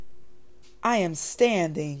I am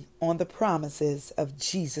standing on the promises of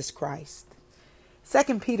Jesus Christ.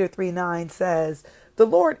 2 Peter 3:9 says, the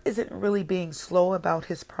Lord isn't really being slow about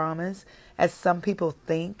his promise, as some people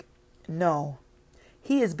think. No,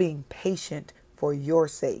 he is being patient for your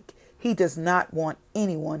sake. He does not want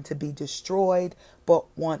anyone to be destroyed, but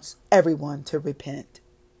wants everyone to repent.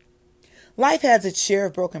 Life has its share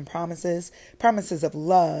of broken promises. Promises of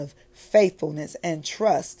love, faithfulness, and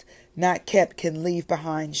trust not kept can leave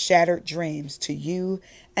behind shattered dreams to you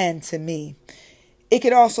and to me. It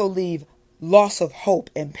could also leave loss of hope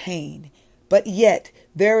and pain. But yet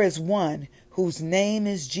there is one whose name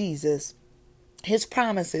is Jesus. His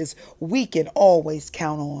promises we can always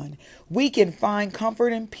count on. We can find comfort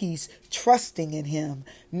and peace trusting in him,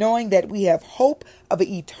 knowing that we have hope of an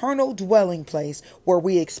eternal dwelling place where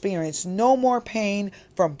we experience no more pain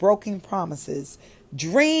from broken promises.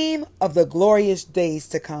 Dream of the glorious days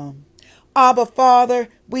to come. Abba, Father,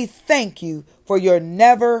 we thank you for your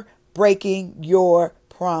never breaking your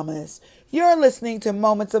promise. You're listening to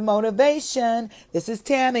Moments of Motivation. This is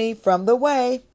Tammy from The Way.